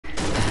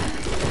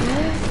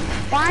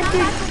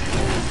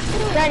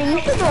Dutty,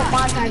 you should do a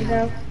montage,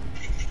 bro.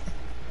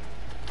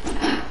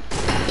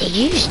 Did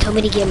you just tell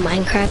me to get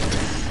Minecraft?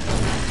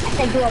 I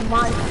said do a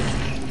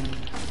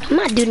montage. I'm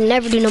not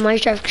never do no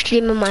Minecraft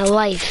stream in my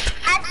life.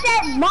 I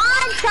said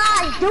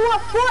montage. Do a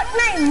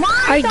Fortnite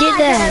montage. I did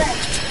that.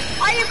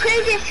 Are you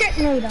crazy as shit,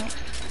 no, though?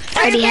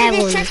 I already have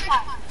one.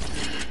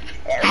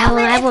 I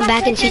have one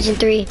back in season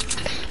 3,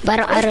 but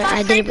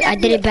I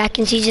did it back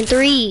in season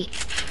 3.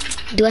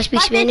 Do I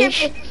speak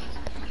Spanish?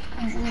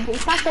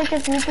 If I search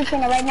up YouTube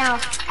channel right now,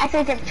 I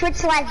search up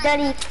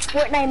Twitch/Dutty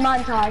Fortnite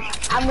montage.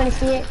 I'm gonna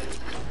see it.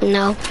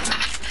 No.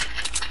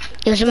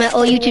 It was my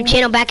old YouTube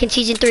channel back in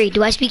season 3.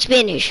 Do I speak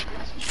Spanish?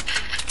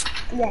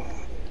 Yes.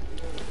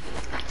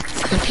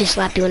 I'm gonna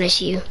slap you when I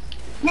see you.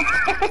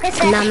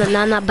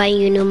 I'm not buying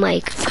you a new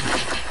mic.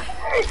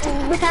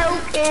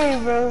 Okay,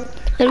 bro.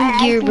 Let me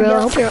gear,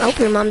 bro. I hope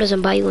your mom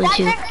doesn't buy you one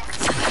too. Yeah,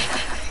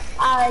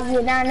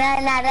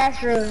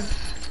 that's rude.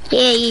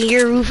 Yeah,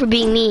 you're rude for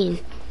being mean.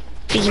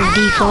 Freaking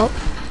default.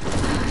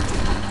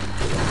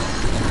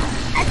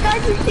 I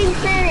thought you speak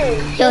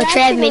Spanish. Yo,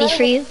 Trav minis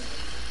for you.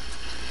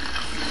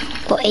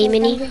 Well, a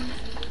mini.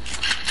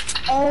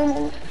 I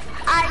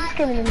just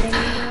give me a mini.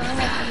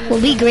 Well,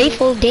 be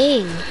grateful,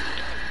 dang.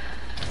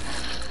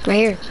 Right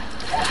here.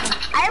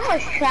 I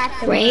almost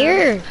trapped him. Right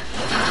here.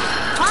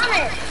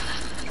 Comment.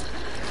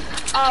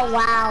 Oh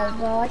wow,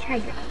 bro. I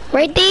tried to.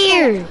 Right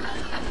there.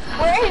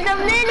 Where's the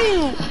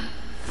mini?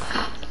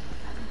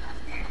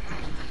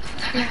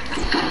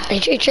 I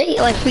Trey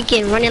like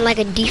freaking running like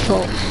a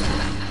default.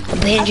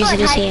 Bandages in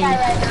his hand. I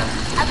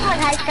feel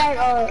like High Sky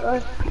or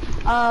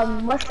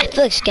what's I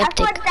feel like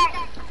Skeptic. I feel like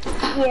that,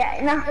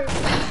 yeah, no.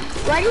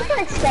 Why do you feel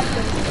like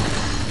Skeptic?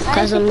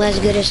 Because I'm less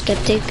good at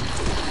Skeptic.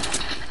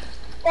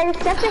 Then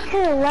Skeptic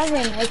to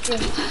 11, I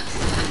think.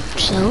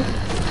 So?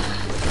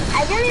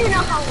 I don't even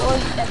know how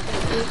old Skeptic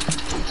is.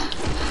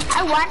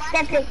 I watch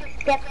Skeptic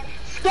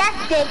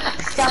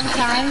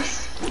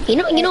sometimes. You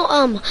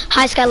know,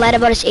 High Sky lied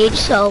about his age,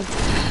 so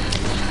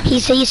he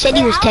said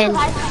he was 10.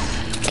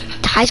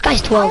 High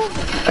Sky's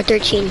 12 or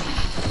 13.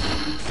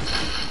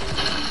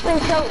 Wait,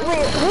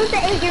 who's the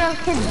 8-year-old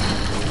kid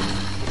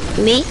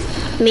then? Me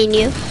and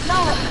you. No,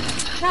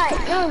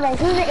 like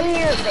who's the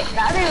 8-year-old? The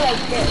other, like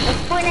the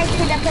Fortnite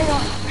kid that plays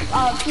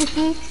on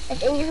PC, like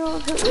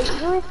 8-year-old. Who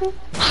is he?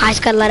 High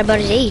Sky lied about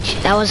his age.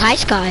 That was High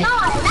Sky. No,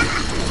 not.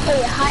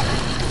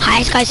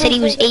 High Sky said he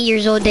was 8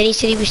 years old. Then he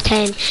said he was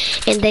 10,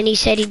 and then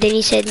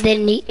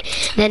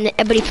then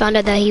everybody found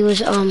out that he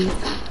was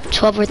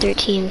 12 or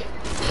 13.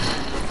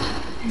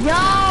 Yo,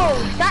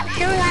 stop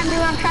shooting at me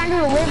when I'm trying to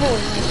do a wiggle.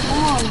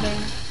 Come on, man.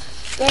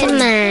 Come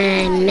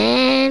on,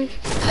 man.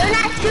 They're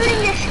not shooting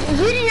this.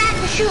 You didn't have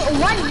to shoot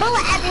one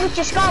bullet at me with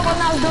your skull when I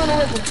was doing a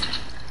wiggle.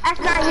 That's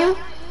not you.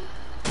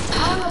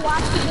 I'm gonna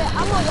watch you tonight.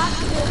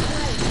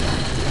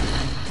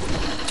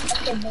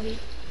 Okay, buddy.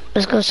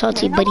 Let's go,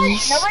 salty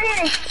buddies.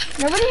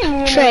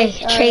 Nobody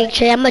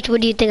Trey, how much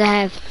wood do you think I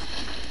have?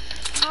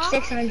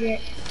 600.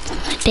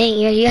 Dang,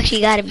 you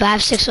actually got it, but I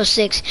have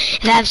 606.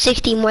 If I have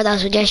 60 more,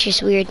 that's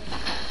just weird.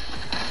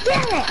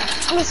 Damn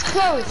it! I was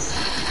close.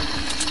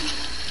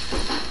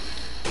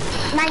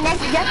 My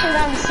next death is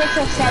on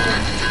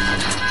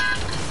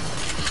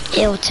 607.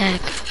 Ew,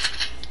 attack.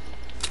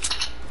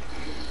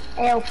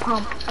 Ew,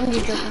 pump. I'm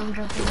just joking.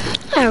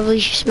 I really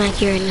should smack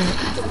you right now.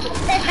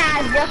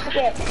 I'm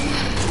joking.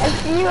 I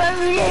see you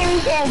every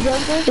day, I'm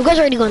joking. You guys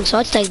already going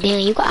salty like,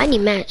 damn, I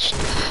need match.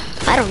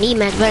 I don't need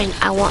match, but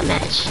I want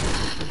match.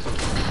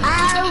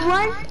 I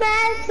want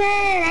match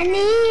and I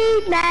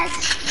need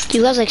match.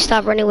 You guys like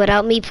stop running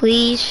without me,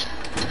 please?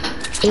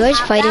 You guys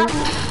fighting? Oh,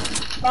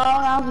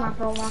 that was my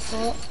fault.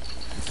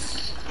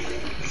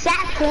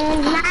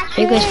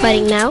 Are you guys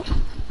fighting now?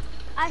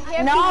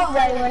 No,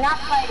 but we're not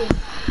fighting.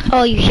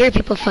 Oh, you hear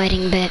people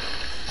fighting, bet.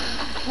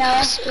 No,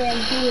 that's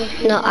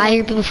good. No, I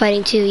hear people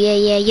fighting too.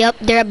 Yeah, yup,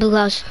 they're at Blue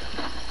House.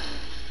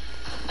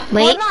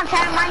 Wait. Hold on,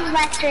 try to mind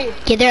my stream.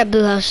 Yeah, they're at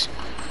Blue House.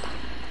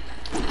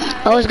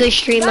 Always good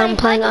stream. I'm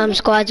playing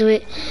squads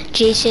with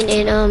Jason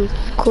and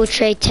Cool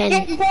Trey 10.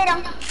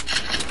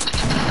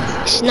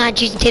 It's not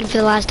Jason Tatum for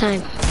the last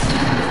time.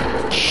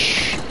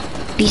 Shh.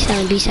 Be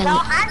silent.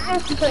 No,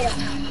 I'm Jason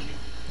Tatum.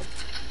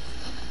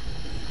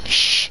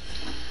 Shh.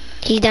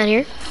 He's down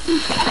here.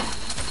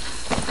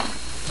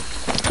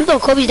 I'm going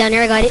Kobe's down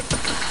here. I got it.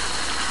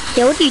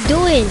 Yeah, what are you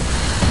doing?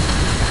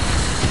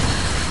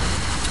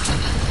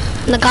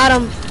 I got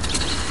him.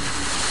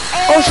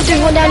 Oh shit,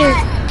 there's one down here.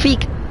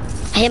 Freak.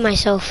 I hit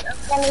myself.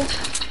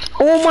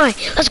 Oh my.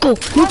 Let's go.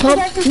 New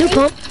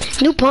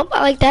pump.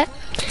 I like that.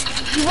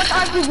 You want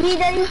RPG,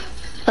 Daddy?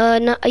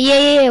 No.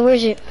 Yeah. Where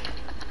is it?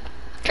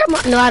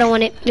 No, I don't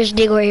want it. There's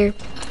Dig right here.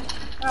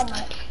 Oh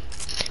my.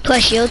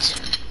 Plus shields.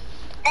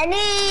 I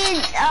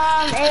need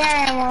AR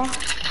ammo.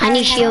 I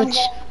need shields.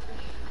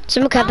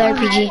 Someone got the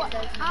RPG.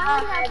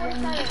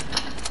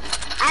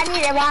 I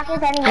need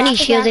rockets. I need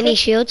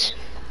shields.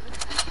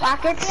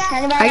 Rockets?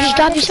 I just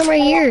dropped you some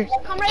right here.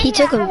 He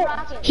took them.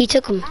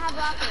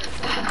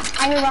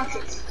 I need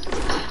rockets.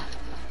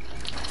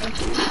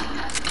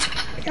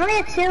 It's only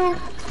a 2.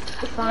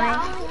 It's fine.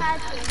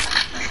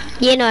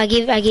 Yeah, no, I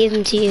gave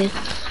him to you.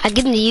 I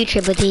gave him to you,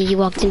 Trip, but then you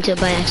walked into it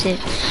by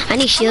accident. I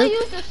need shield.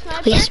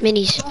 Oh, yes,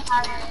 minis.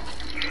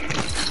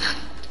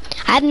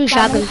 I have a new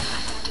shotgun.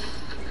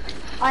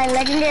 Alright,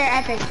 legendary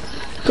epic.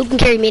 Who can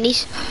carry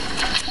minis?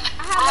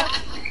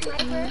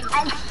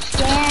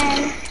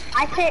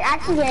 I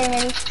can carry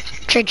minis.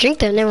 Try drink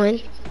them, never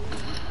mind.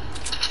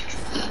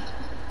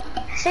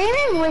 So you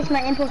didn't waste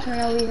my impulse for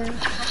no reason.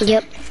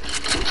 Yep.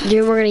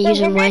 Then we're gonna use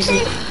them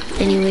wisely.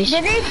 Anyways.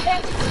 Did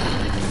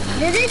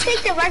they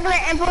take the regular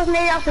impulse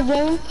maybe off the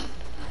game?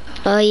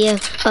 Yeah.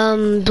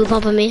 Blue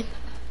pump on me.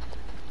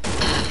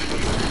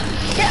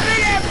 Get rid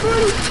of that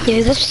booty.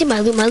 Yeah, let's see my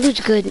loot. My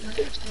loot's good.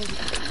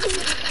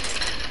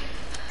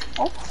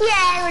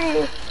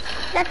 Yeah,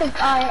 that's a,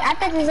 I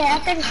thought you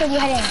said you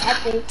had an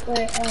epic or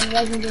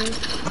legendary.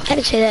 I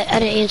didn't say that. I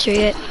didn't answer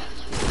yet.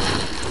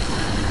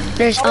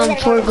 There's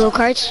 4 go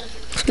karts.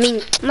 I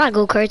mean, not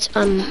go karts.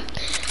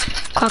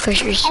 Car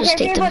crushers. Just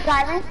take them.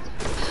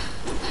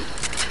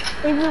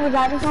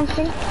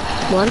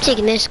 Well, I'm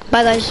taking this.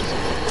 Bye, guys.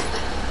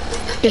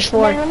 There's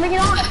 4.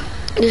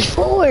 There's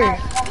 4.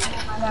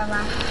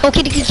 Oh,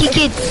 kid.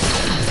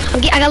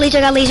 I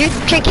got laser.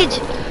 Try kids.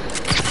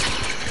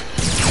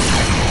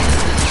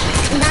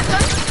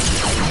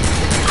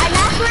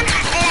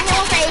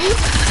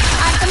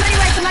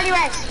 Somebody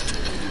rest.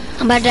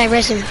 I'm about to die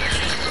resting.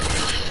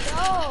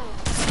 No.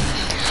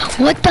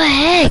 What the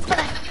heck?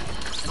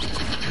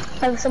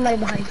 There's somebody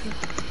behind you.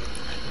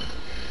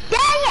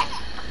 Dang it!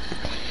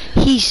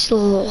 He's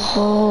slow.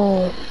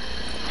 Oh,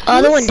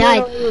 other one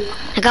died.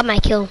 I got my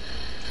kill.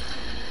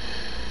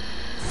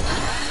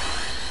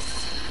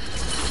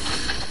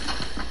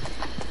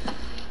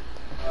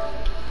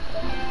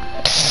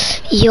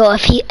 Yo,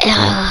 if he,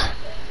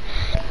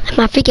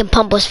 my freaking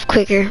pump was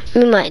quicker. I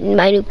mean,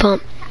 my new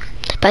pump.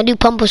 If my new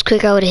pump was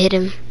quicker, I would have hit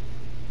him.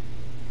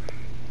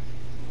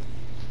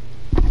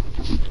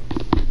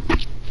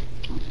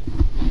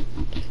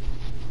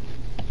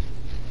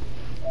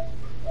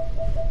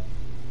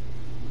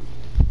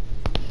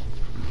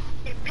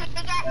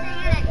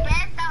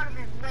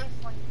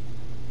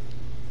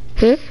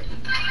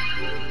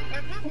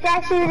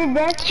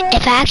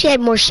 If I actually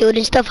had more shield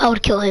and stuff, I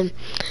would kill him.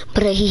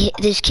 But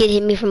this kid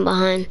hit me from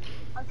behind.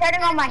 I'm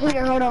turning on my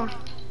heater, hold on.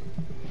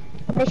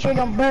 Make sure it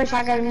don't burst,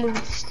 I gotta move.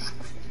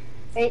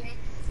 Wait,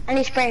 I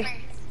need spray.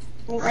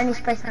 I need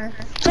spray some.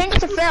 Change it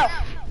to Phil.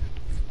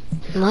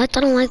 What?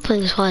 I don't like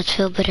playing squad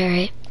Phil, but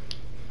alright.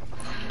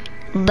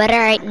 But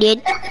alright,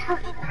 dude.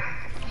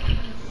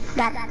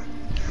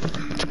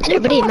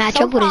 Everybody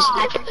match up with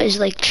is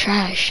like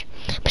trash.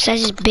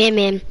 Besides this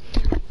Batman.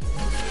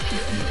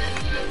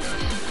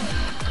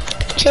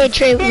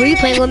 Trey, were you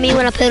playing with me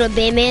when I played with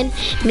Batman?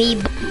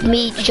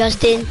 Me,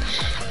 Justin,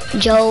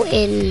 Joe,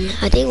 and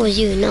I think it was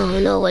you. No,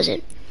 it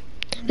wasn't.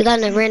 We got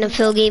in a random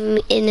field game,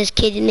 and this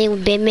kid's name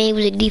was Batman. He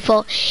was a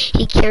default.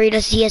 He carried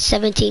us. He had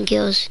 17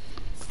 kills.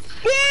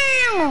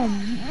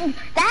 Damn!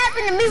 That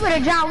happened to me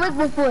with a John Wick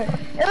before.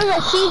 It was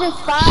a season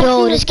 5.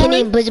 Yo, this kid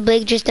named Blizz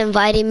Blake just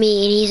invited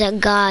me, and he's a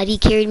god. He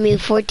carried me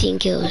with 14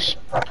 kills.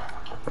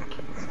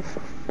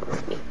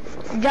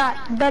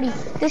 Dutty,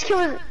 this kid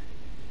was...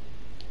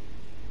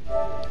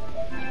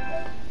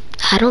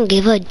 I don't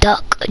give a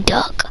duck.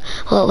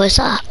 Well, what's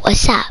up?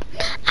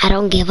 I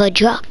don't give a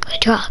druck.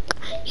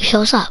 You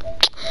show us up.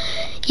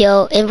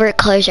 Yo, invert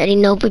colors, I already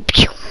know, but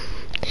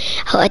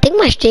oh, I think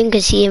my stream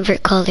can see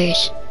invert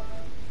colors.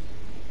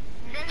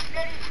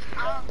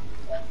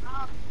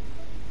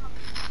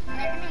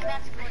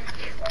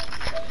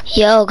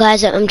 Yo,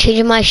 guys, I'm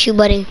changing my shoe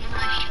button.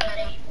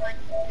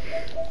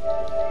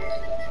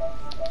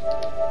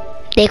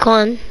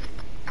 Daquan.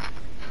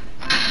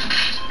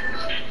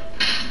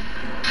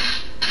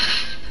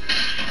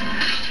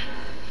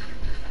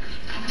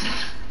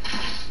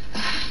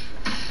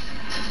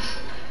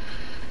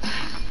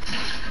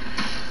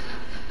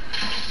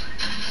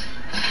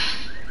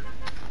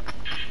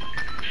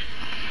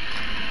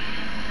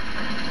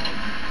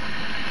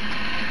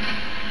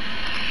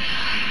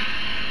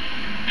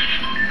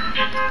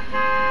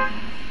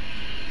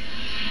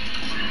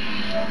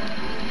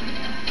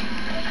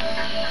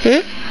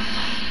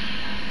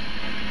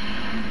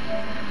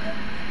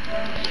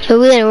 Where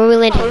we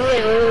landing? No,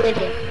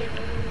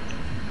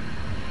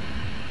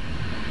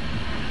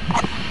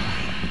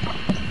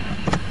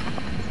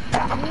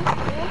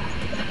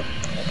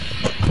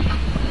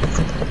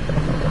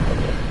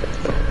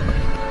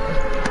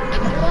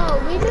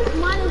 we just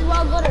might as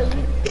well go to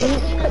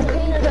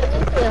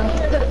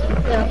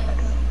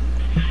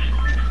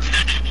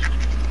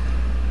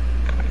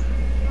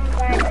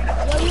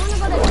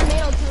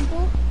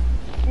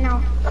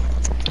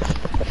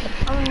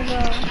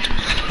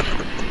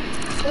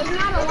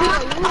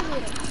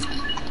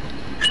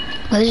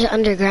What is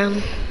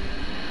underground?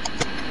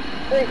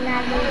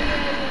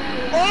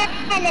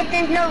 And if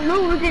there's no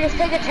loot, we could just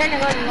take a turn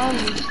and go to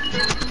Lonely.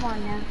 Come on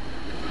now.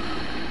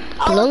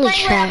 Lonely's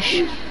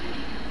trash.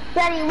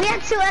 Daddy, we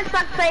have 2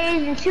 Xbox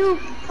players and 2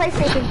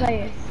 PlayStation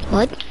players.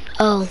 What?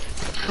 Oh.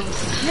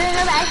 There's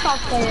another Xbox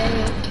player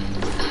here.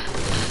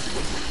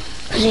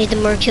 Cause you need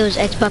the more kills,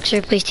 Xbox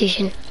or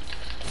PlayStation.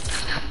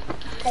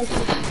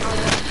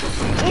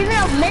 Even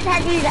though Mitch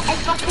had to use the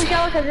Xbox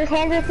controller because his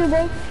hands are too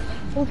big,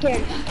 who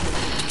cares?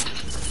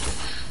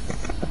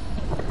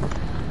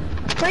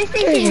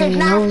 PlayStation There's is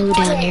not no loot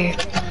down here.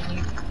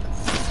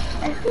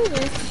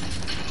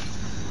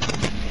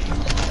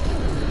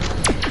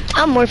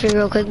 I'm morphing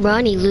real quick, bro.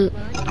 I need loot.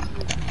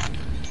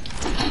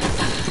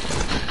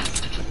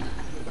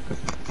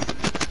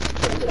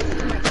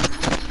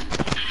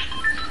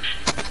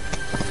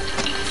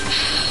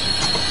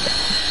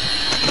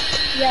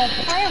 Yeah,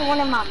 try one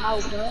in my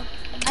mouth, bro.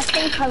 I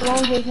think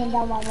cologne just went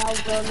down my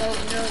mouth, bro. No.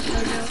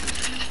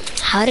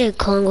 How did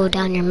cologne go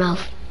down your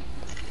mouth?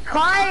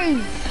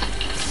 Cause,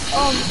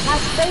 I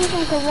sprayed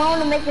some cologne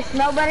to make it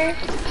smell better.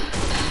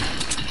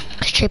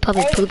 Trey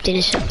probably pooped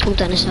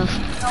on himself.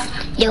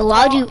 Yo,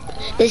 why'd you?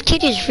 This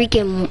kid just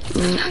freaking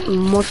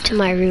morphed to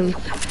my room.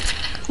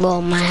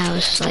 Well, my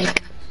house.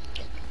 Like,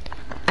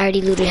 I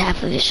already looted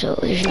half of it, so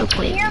there's no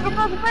point. I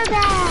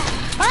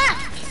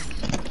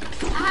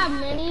have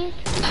many.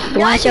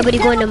 Why is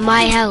everybody going to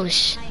my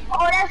house?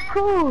 Oh, that's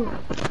cool.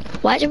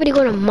 Why is everybody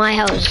going to my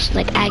house?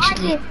 Like,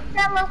 actually. I just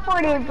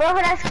teleported, bro.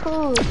 That's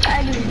cool.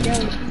 I just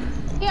don't.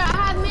 Yeah, I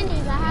have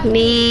minis.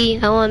 Me,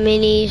 I want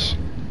minis.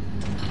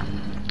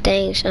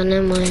 Thanks, oh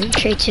never mind.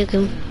 Trey took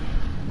him.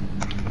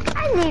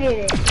 I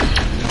needed it.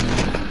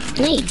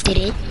 No, you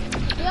didn't.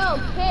 Yo,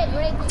 kid,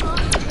 Raycon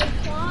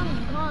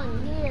gun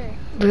here.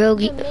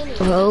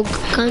 Rogue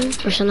gun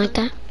or something like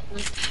that.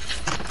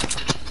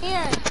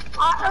 Here.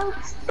 I'm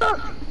stuck.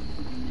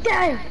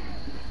 Dang.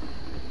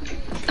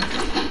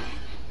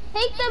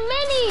 Take the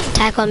mini.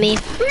 Attack on me.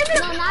 No,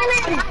 not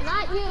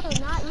you.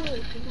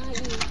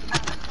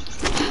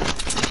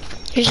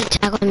 Here's an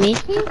attack on me.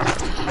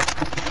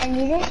 I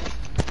need it.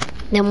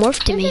 They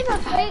morphed to me.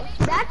 That's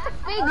a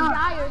fake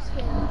dire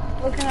skin.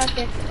 Looking at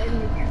this.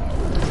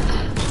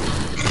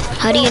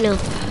 How do you know?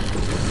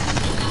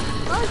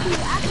 Oh, you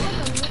act like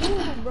a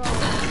loser, bro.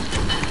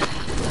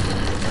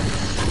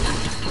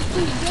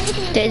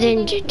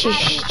 Then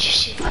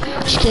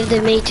just give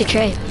the mini to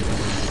Trey.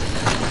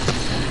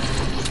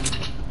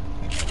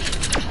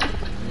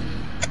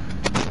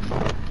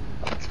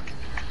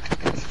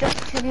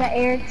 Drinks in the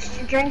air.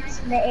 Drinks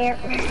in the air.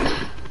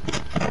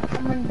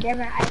 I'm on a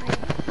different island.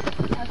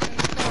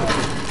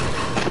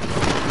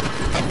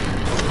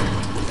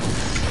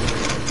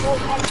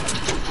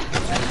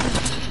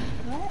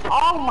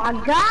 Oh my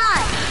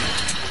god!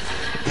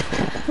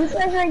 This is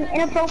like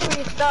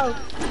inappropriate stuff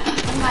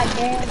in my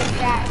damn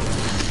chat.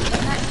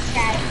 Not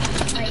chat,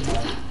 like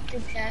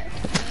group chat.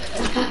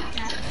 Group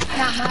chat.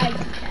 Not my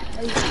group chat.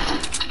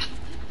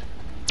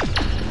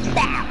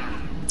 Stab!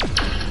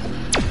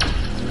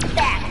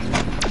 Stab!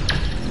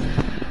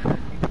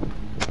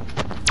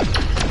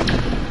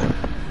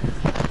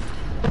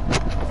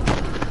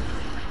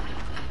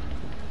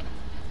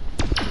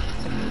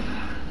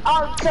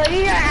 Oh, so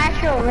these are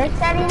actual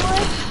rifts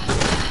anymore?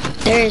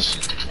 There is.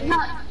 No.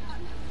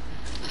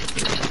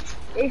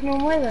 There's no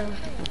more though.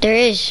 There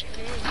is.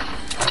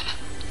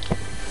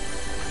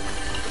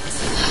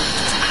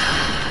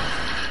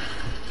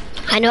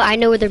 I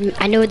know where the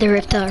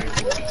rifts are.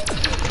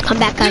 Come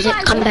back, guys.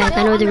 Come back.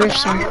 I know where the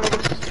rifts are.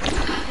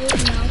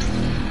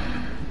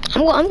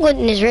 I'm going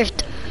in this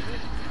rift.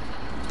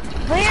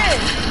 Where?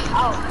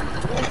 Oh,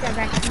 let's go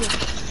back here.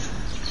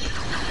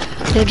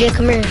 Yo, Jay,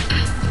 come here.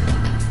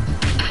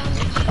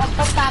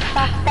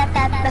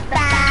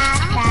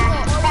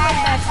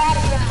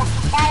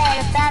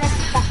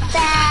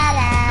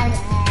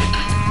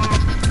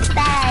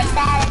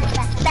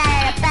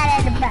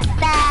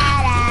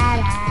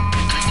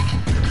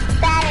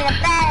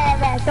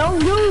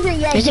 Don't use it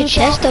yet. There's a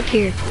chest up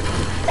here.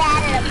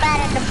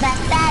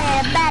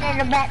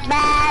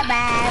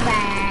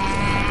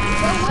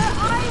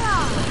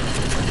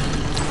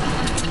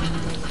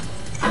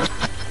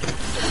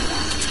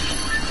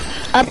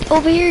 Up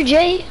over here,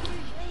 Jay.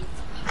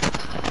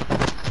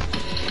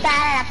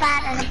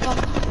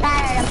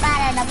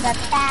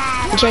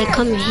 Jay,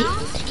 come here.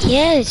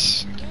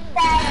 Yes.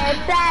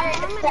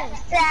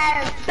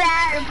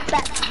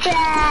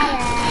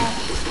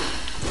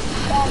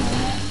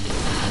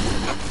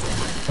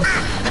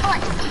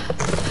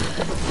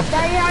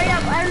 Daddy, hurry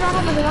up. I don't know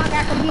how much I want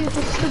that computer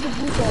for stupid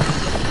people.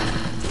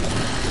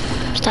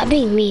 Stop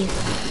being mean.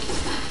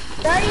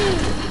 Daddy,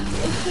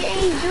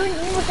 he's doing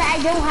emails that I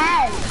don't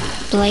have.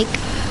 Like?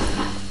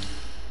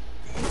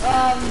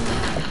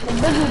 The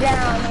boogie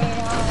down and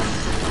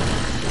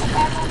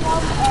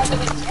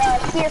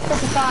tier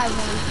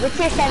 55 with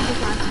tier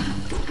 75.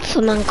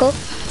 Flamenco?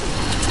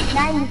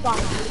 95.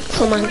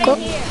 Flamenco?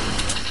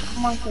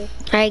 Monkey.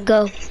 Alright,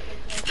 go.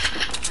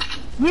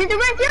 Use the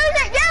rift, use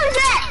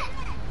it!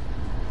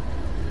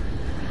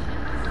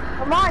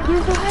 Come on,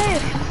 use the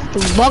rift.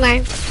 Bonga.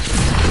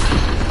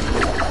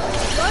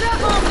 Go to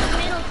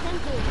middle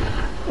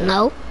temple. No.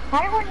 Why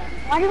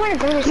do you want to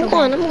go this way?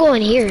 I'm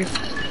going here.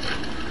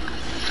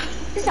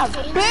 This is a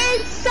big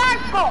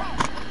circle.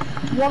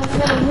 There's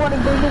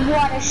a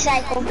water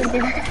cycle to do.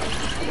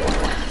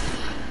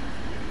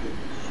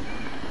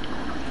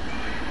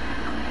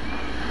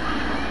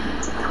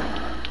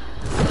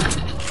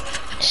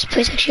 This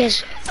place actually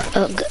has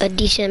a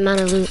decent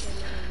amount of loot.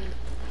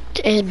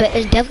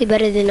 It's definitely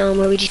better than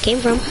where we just came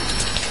from.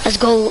 Let's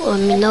go.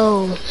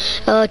 No.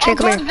 Trey,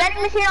 come here.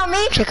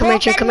 Trey, come here.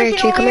 Trey, come here.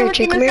 Trey, come here.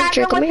 Trey, come here.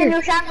 Trey, come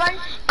here.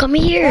 Come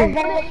here.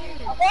 Okay,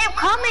 I'm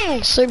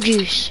coming. Slurp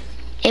juice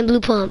and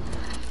blue pump.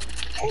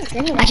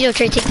 Actually, no,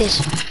 Trey, take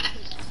this.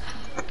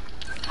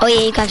 Oh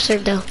yeah, you got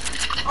slurp though.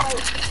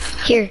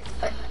 Here,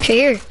 Trey,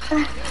 here.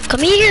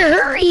 Come here,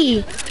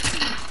 hurry.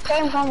 Okay,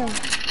 I'm coming.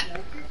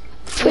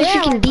 First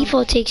freaking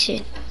default takes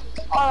it.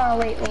 Oh,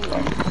 wait.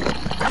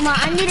 Come on,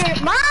 I need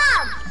it. Mom!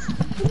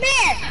 Come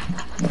here!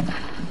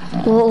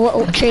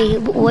 Trey,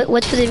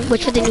 what's for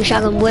the new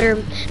shotgun? Wood or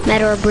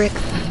metal or brick?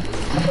 Brick.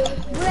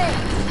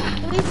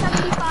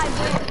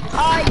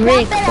 375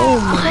 brick. Oh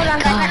my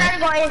god. I gotta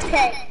go AFK.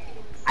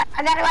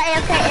 I gotta go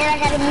AFK and I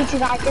gotta meet you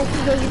guys just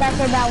because you guys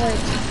say bad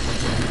words.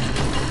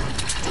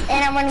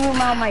 And I'm gonna move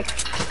my mic.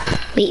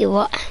 Wait,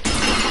 what?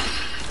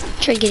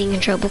 Trey getting in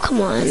trouble.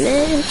 Come on,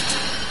 man.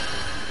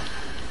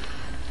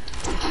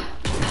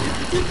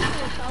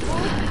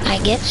 I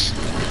guess.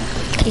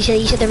 You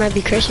said there might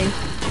be cursing.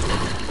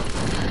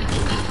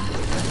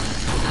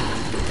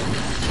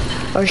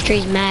 Or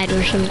Trey's mad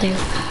or something.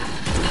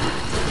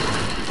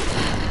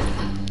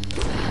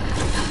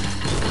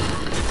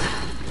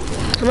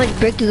 How much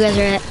brick do you guys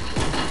are at?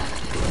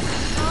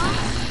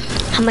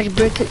 How much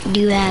brick do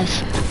you have? I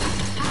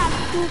have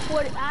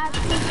 240. I have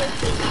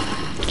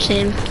 250.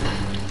 Same.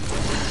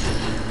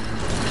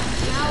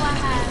 Now I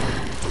have.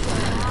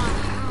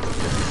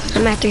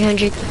 I'm at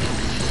 300.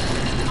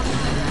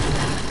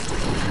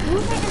 You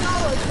hitting all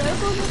those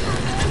circles or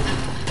something?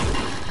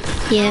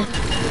 Yeah.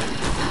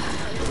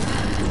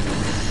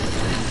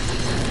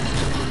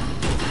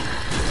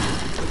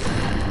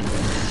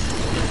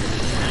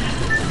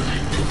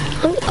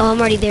 Oh, I'm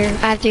already there.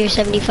 I have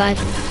 375.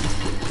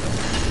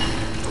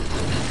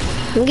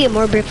 We'll get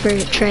more brick for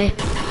Trey.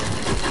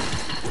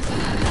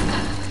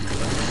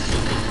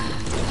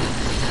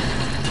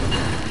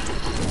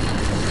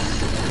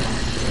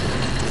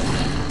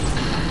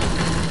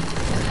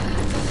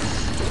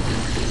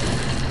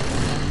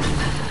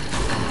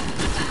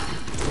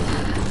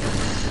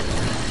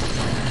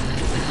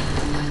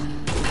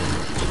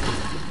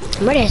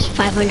 I'm already at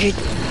 500.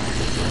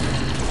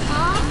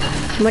 Huh?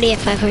 I'm already at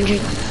 500. To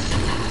you?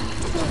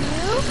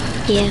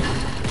 Yeah.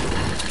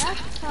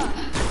 That's tough.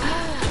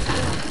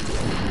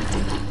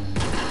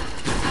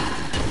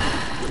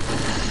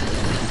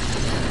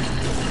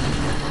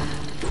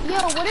 Yo,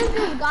 what is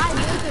this guy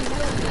making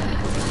metal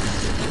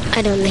for?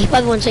 I don't know. He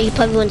probably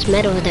wants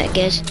metal, I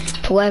guess.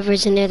 For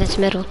whatever's in there that's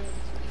metal.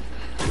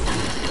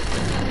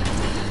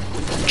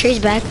 Trey's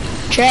back.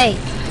 Trey.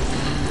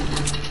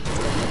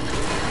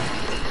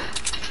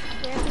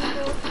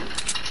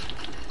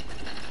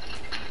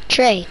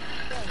 Trey.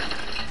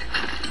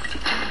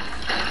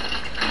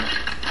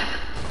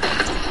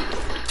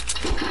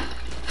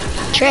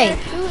 Trey.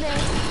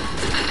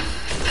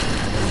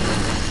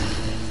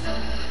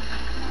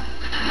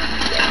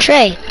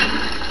 Trey.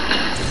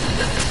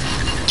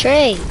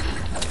 Trey.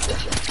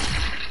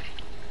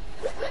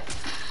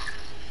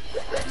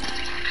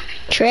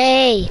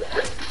 Trey.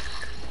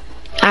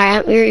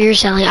 Alright, you're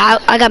selling.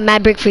 I got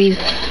mad brick for you.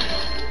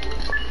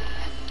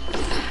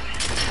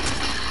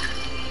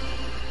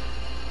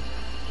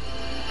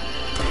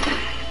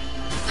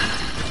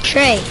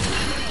 Trey.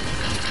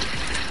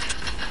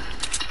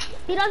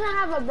 He doesn't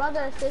have a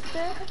brother or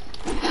sister?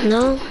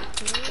 No,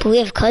 but we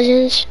have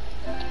cousins.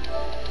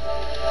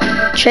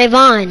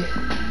 Trayvon.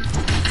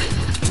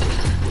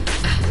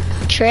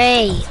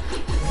 Trey.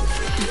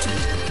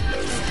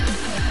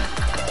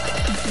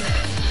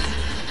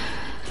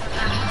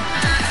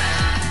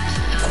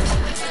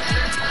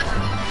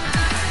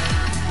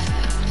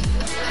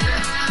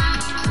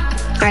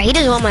 Alright, he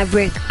doesn't want my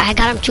brick. I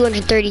got him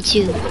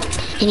 232.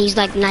 And he's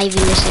like not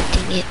even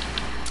accepting it.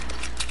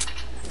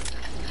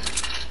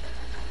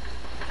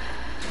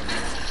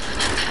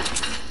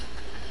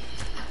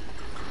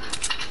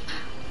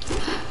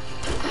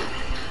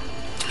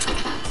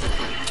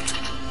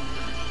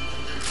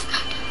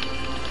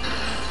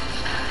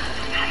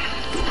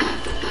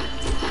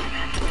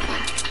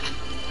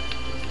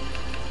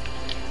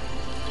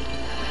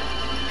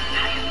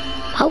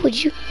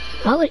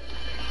 Why would,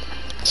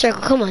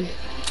 Circle, come on.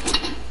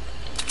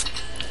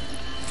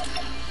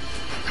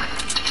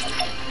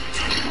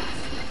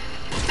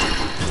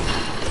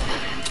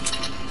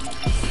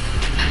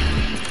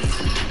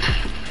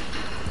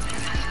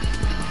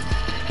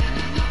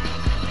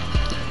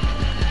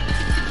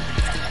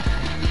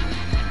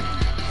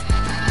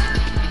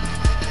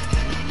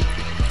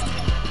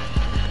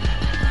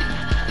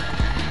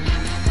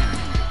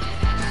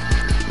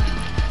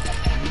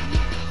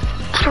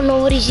 I don't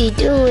know, what is he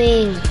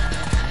doing?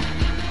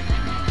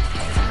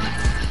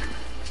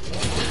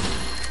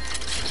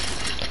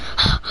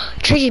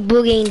 Trey just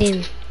boogieing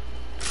him.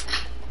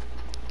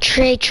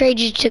 Trey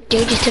just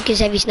took his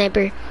heavy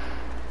sniper.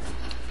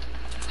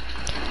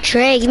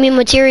 Trey, give me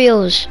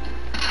materials.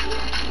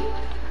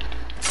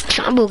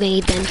 I'm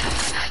boogieing then.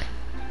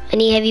 I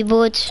need heavy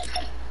bullets.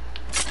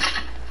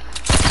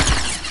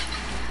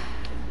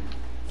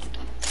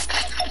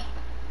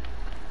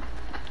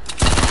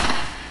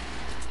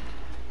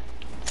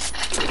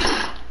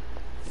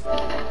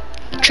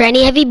 Trey, I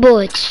need heavy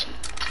bullets.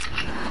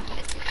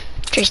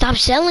 Trey, stop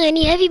selling. I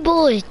need heavy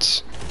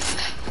bullets.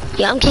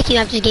 Yeah, I'm kicking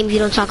you after this game if you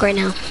don't talk right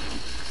now.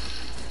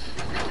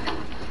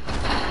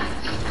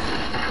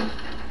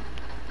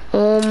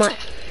 Oh my.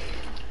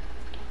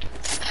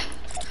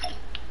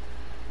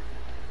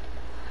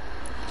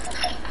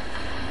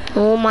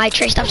 Oh my,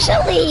 Trey, stop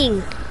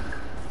selling.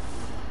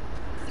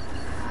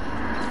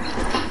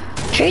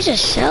 Trey's a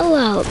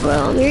sellout,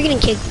 bro. You're getting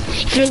kicked.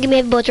 If you don't give me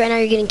heavy bullets right now,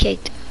 you're getting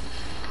kicked.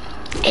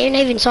 And you're not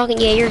even talking.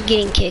 Yeah, you're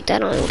getting kicked. I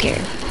don't even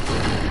care.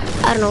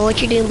 I don't know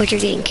what you're doing, but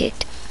you're getting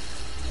kicked.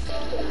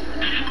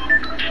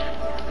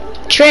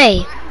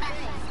 Trey,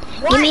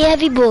 give me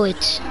heavy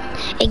bullets.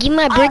 And give me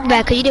my brick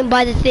back because you didn't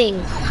buy the thing.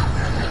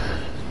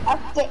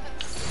 Okay.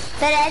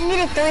 But I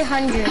needed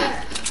 300.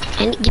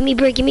 And give me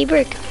brick, give me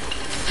brick.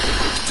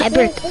 My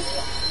brick.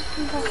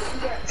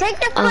 Take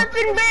the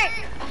flipping brick.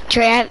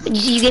 Trey,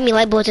 you gave me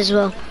light bullets as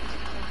well.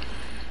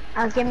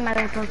 I'll give him my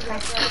light bullets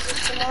back.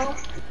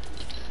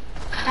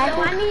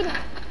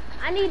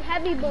 I need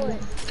heavy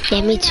bullets.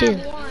 Yeah, me too.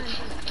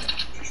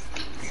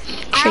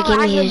 Trey, give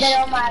me his.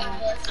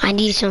 I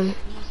need some.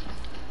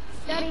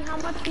 Daddy, how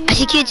much do you I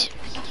see kids.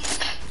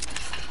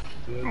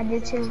 I do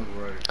too.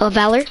 Oh,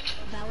 Valor.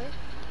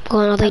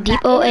 Going all the way deep.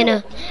 Oh, and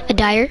a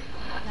Dyer.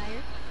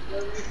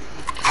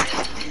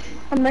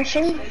 A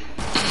mission?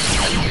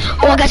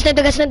 Oh, I got sniped,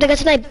 I got sniped, I got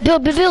sniped.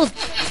 Build, build, build.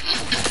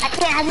 I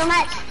can't have no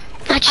match.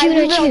 Not you,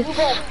 not you.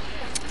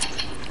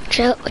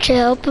 Try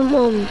help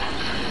him,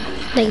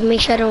 like,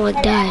 make sure I don't,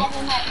 like, die.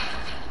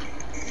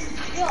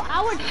 Yo,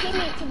 our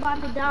teammate's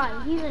about to die.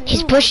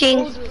 He's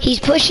pushing, he's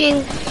pushing.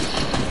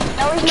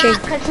 No, he's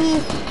not, because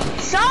he's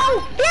so...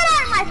 Get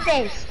out of my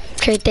face!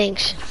 Trey,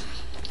 thanks.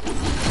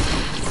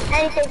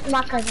 Anything for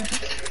my cousin.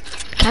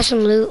 Got some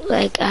loot,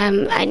 like,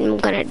 I'm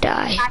gonna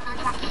die.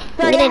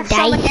 I'm gonna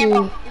die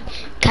soon.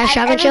 Can I have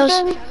shotgun shells?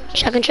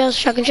 Shotgun shells,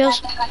 shotgun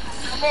shells.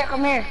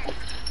 Come here.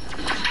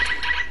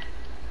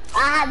 I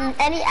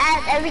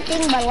have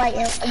everything but light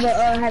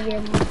heavy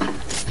ammo.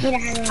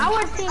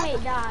 Our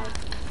teammate died.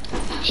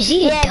 Is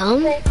he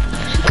dumb?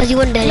 Because he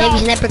wanted that heavy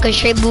sniper because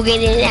Trey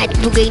booging and had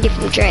booging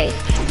different Trey.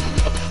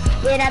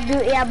 Yeah,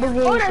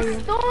 booging. Oh, the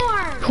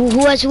storm!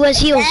 Who has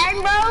heals?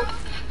 And bro?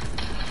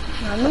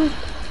 Not me.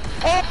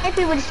 If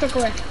he would stick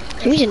away.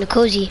 I'm using the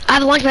cozy. I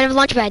have a launch pad, I have a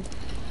launch pad.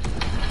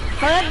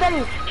 Hurry up,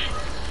 Dutty.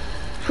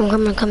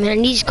 I'm coming. I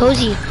need this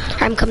cozy.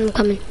 I'm coming.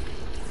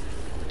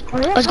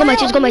 Let's go, my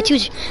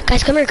twos.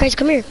 Guys, come here,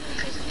 Hurry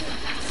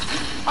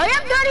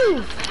up,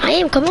 Dutty. I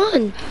am, come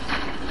on.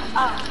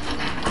 Oh.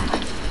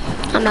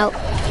 I'm out.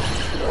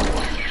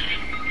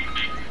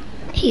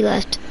 He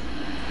left.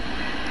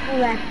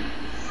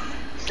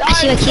 I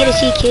see a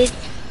kid.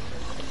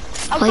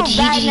 Oh,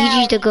 he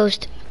used a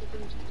ghost.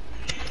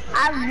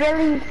 I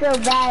really feel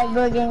bad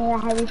looking at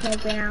heavy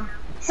sniper now.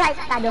 Psych,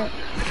 I don't.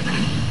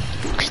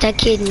 Cause that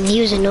kid,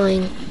 he was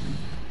annoying.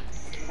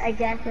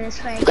 Exactly,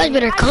 that's right. You guys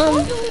better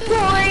come.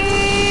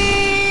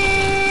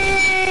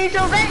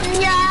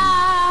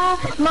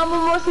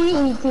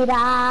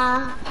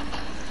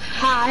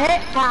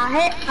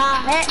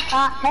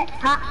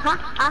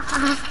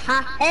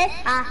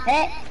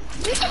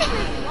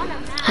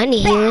 I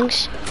need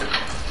healings.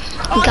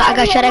 I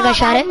got shot at. I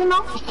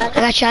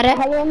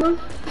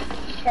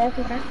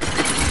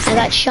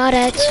got shot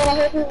at.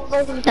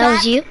 That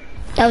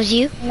was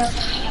you? No,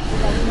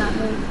 not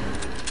me.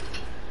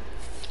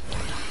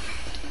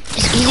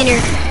 He's in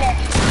here.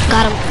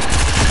 Got him.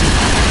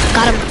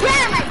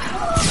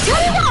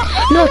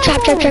 No,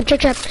 trap.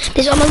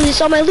 This is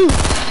all my loot.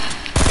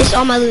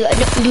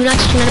 Do not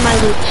touch none of my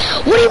loot.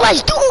 What are you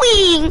guys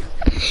doing?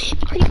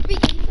 Are you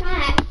freaking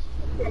fat?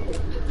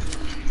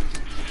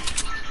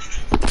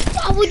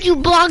 Why would you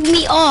block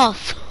me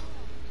off?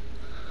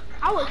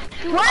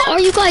 Are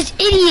you guys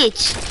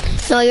idiots?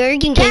 No, you're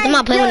getting kicked. I'm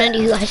not playing with any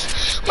of you guys.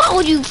 Why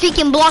would you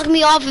freaking block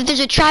me off if there's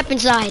a trap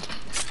inside?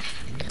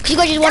 Cause you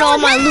guys just want all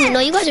my loot. No,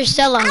 you guys are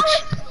sellouts.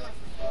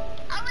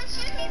 I was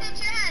shooting the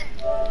trap.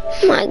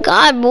 Oh my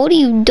god, what are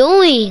you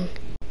doing?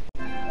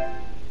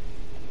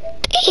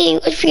 Dang, you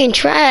guys freaking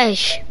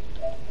trash.